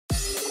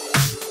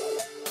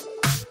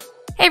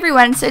Hey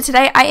everyone, so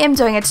today I am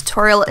doing a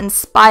tutorial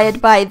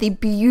inspired by the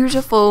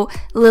beautiful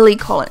Lily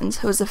Collins,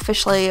 who is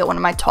officially one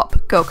of my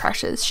top girl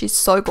crushes. She's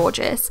so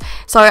gorgeous.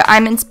 So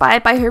I'm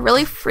inspired by her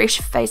really fresh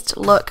faced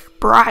look,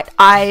 bright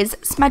eyes,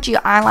 smudgy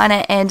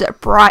eyeliner, and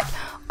bright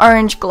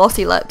orange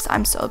glossy lips.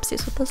 I'm so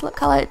obsessed with this lip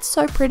color, it's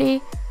so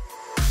pretty.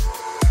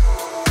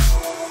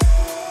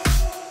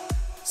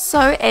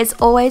 So as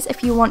always,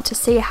 if you want to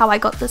see how I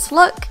got this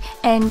look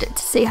and to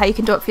see how you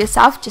can do it for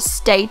yourself, just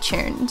stay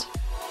tuned.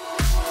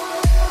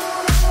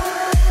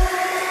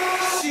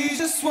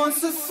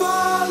 Wants to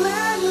fall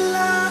in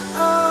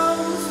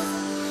love.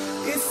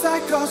 It's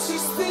like all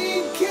she's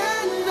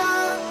thinking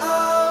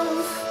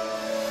of,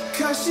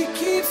 'cause she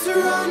keeps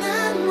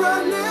running,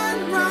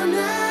 running,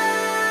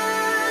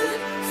 running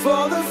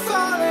for the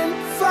falling,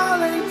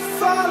 falling,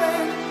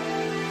 falling.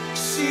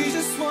 She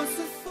just wants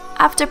to fall.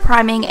 After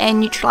priming and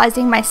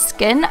neutralizing my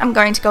skin, I'm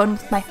going to go in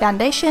with my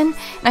foundation,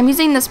 and I'm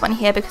using this one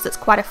here because it's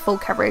quite a full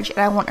coverage and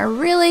I want a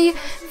really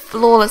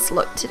flawless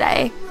look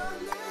today.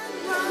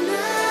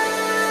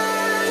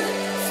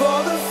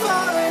 For the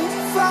falling,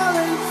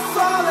 falling,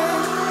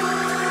 falling.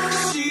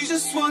 She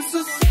just wants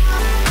to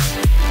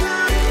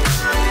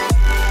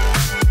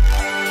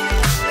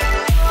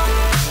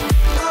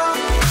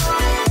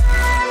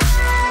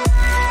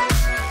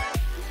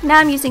Now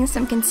I'm using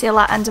some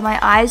concealer under my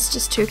eyes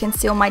just to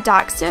conceal my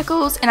dark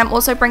circles, and I'm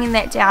also bringing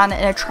that down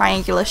in a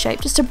triangular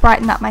shape just to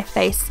brighten up my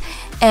face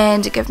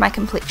and give my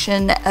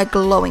complexion a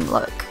glowing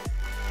look.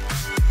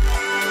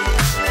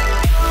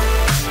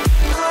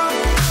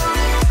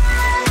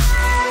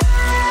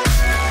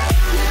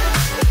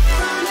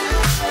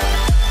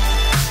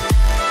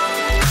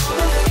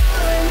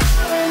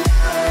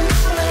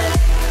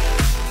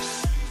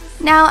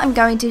 Now I'm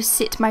going to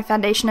set my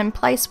foundation in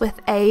place with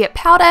a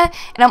powder,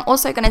 and I'm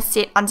also going to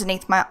set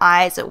underneath my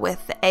eyes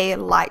with a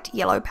light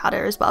yellow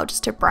powder as well,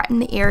 just to brighten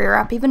the area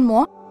up even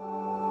more.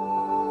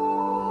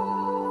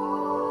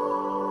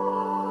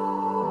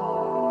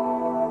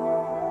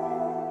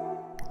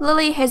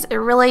 Lily has a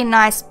really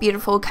nice,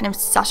 beautiful, kind of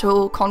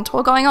subtle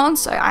contour going on,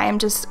 so I am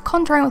just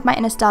contouring with my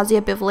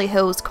Anastasia Beverly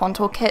Hills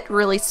contour kit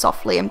really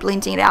softly and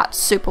blending it out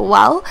super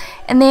well.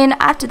 And then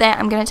after that,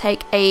 I'm going to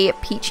take a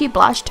peachy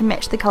blush to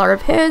match the colour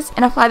of hers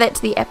and apply that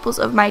to the apples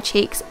of my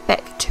cheeks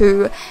back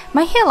to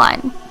my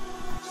hairline.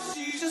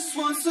 she just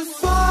wants to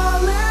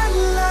fall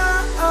in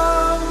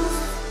love.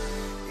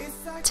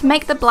 To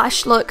make the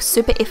blush look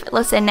super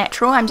effortless and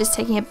natural, I'm just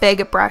taking a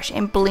big brush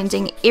and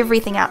blending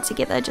everything out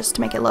together just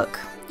to make it look,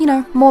 you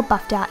know, more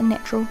buffed out and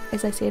natural,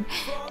 as I said.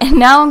 And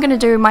now I'm going to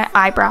do my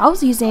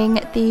eyebrows using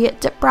the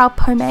Dipbrow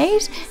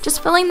Pomade,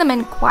 just filling them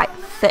in quite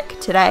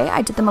thick today.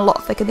 I did them a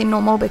lot thicker than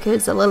normal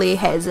because Lily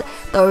has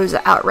those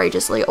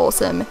outrageously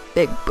awesome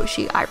big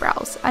bushy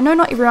eyebrows. I know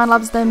not everyone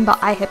loves them, but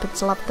I happen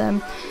to love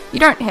them. You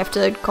don't have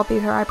to copy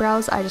her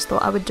eyebrows, I just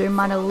thought I would do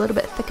mine a little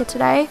bit thicker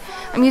today.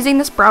 I'm using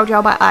this brow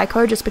gel by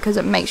Eyeko just because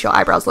it makes your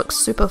eyebrows look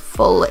super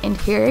full and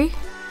hairy,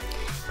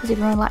 because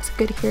everyone likes a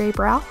good hairy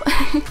brow.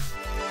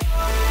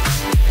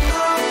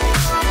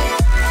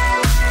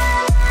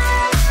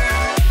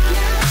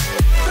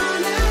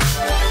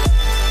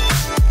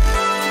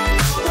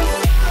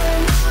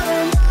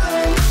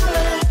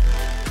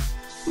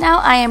 Now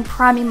I am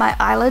priming my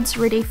eyelids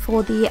ready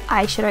for the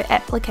eyeshadow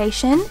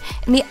application,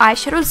 and the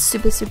eyeshadow is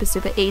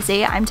super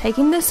easy. I'm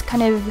taking this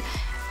kind of,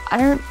 I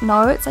don't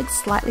know, it's like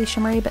slightly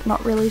shimmery but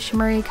not really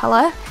shimmery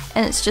colour,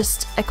 and it's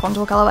just a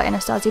contour colour by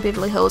Anastasia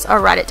Beverly Hills.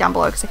 I'll write it down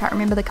below because I can't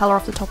remember the colour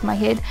off the top of my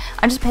head.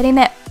 I'm just patting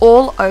that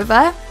all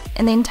over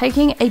and then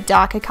taking a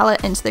darker colour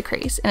into the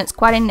crease, and it's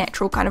quite a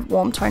natural kind of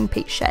warm tone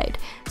peach shade.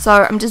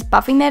 So I'm just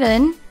buffing that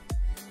in.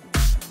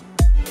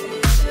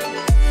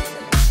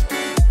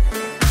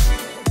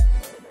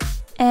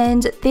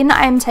 And then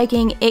I'm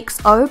taking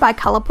XO by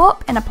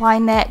Colourpop and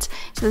applying that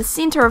to the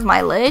centre of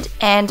my lid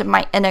and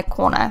my inner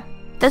corner.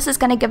 This is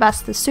going to give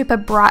us the super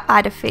bright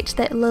eyed effect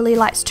that Lily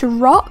likes to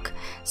rock.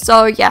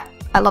 So yeah,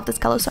 I love this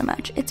colour so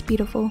much. It's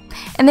beautiful.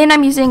 And then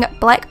I'm using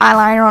black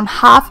eyeliner on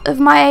half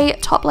of my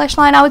top lash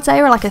line, I would say,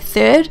 or like a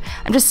third.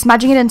 I'm just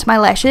smudging it into my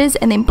lashes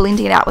and then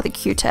blending it out with a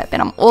Q-tip. And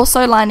I'm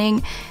also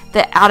lining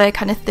the outer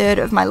kind of third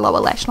of my lower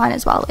lash line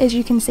as well, as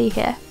you can see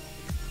here.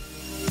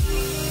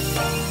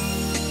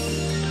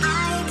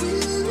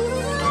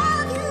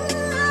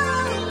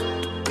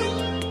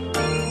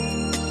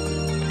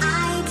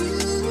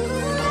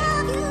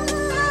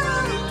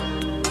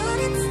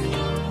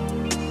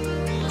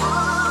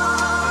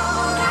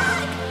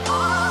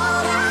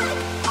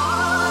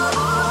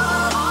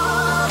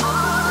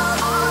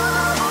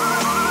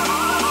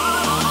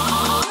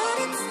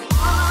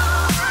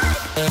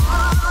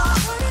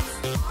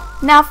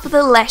 Now for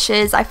the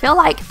lashes, I feel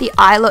like the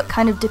eye look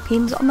kind of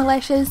depends on the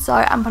lashes, so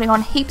I'm putting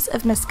on heaps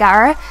of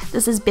mascara.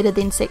 This is Better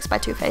Than Sex by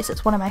Too Faced,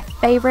 it's one of my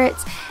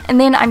favourites. And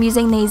then I'm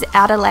using these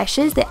outer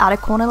lashes, the outer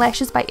corner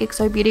lashes by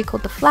xoBeauty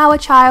called the Flower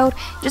Child,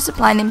 just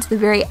applying them to the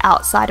very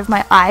outside of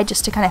my eye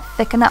just to kind of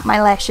thicken up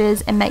my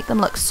lashes and make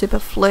them look super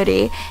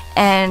flirty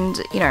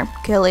and, you know,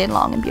 curly and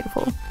long and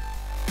beautiful.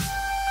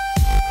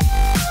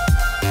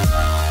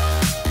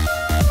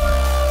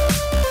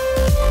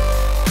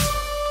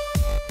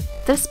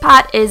 This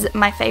part is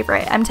my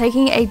favorite. I'm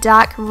taking a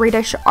dark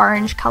reddish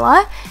orange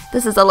color.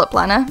 This is a lip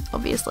liner,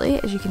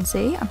 obviously, as you can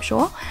see, I'm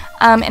sure.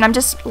 And I'm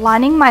just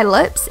lining my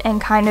lips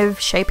and kind of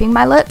shaping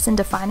my lips and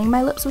defining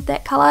my lips with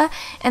that color.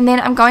 And then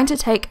I'm going to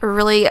take a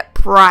really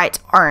bright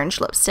orange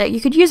lipstick.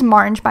 You could use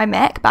Morange by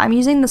MAC, but I'm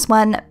using this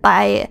one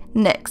by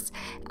NYX.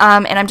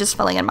 And I'm just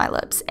filling in my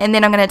lips. And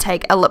then I'm going to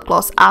take a lip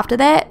gloss after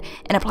that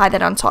and apply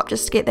that on top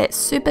just to get that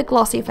super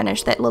glossy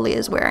finish that Lily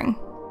is wearing.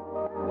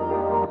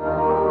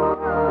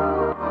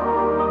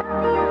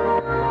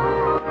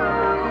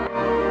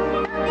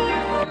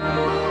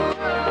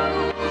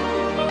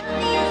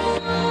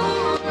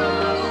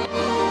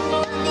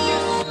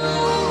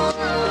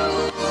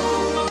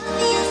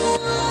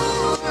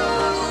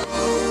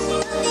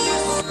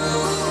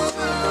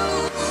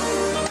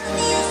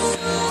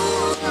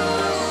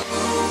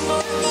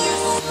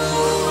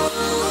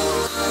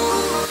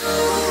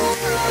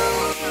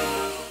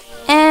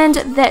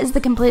 And that is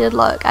the completed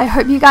look. I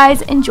hope you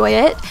guys enjoy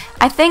it.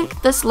 I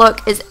think this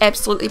look is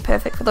absolutely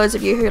perfect for those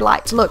of you who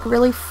like to look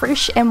really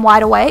fresh and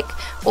wide awake,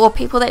 or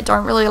people that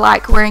don't really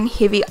like wearing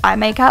heavy eye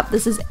makeup.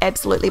 This is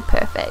absolutely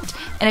perfect.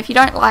 And if you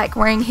don't like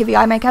wearing heavy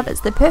eye makeup,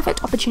 it's the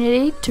perfect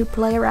opportunity to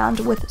play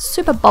around with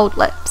super bold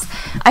lips.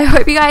 I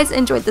hope you guys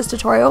enjoyed this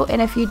tutorial,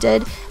 and if you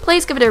did,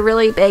 please give it a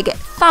really big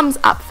thumbs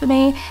up for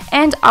me,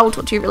 and I will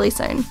talk to you really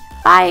soon.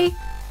 Bye!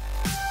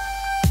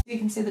 You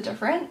can see the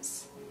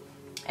difference.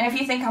 And if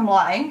you think I'm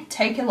lying,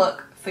 take a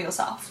look for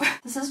yourself.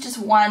 This is just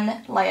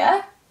one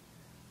layer,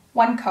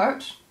 one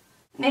coat.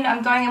 Then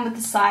I'm going in with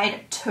the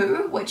side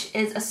 2, which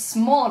is a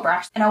smaller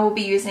brush, and I will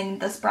be using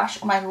this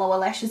brush on my lower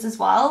lashes as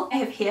well. I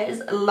have here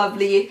is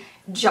lovely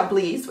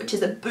Jubblies, which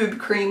is a boob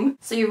cream.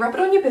 So you rub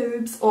it on your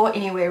boobs or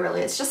anywhere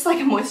really. It's just like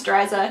a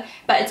moisturizer,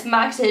 but it's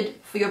marketed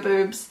for your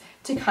boobs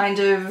to kind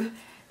of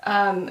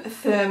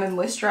firm and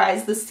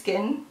moisturize the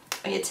skin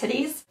on your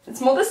titties.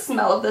 It's more the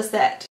smell of this that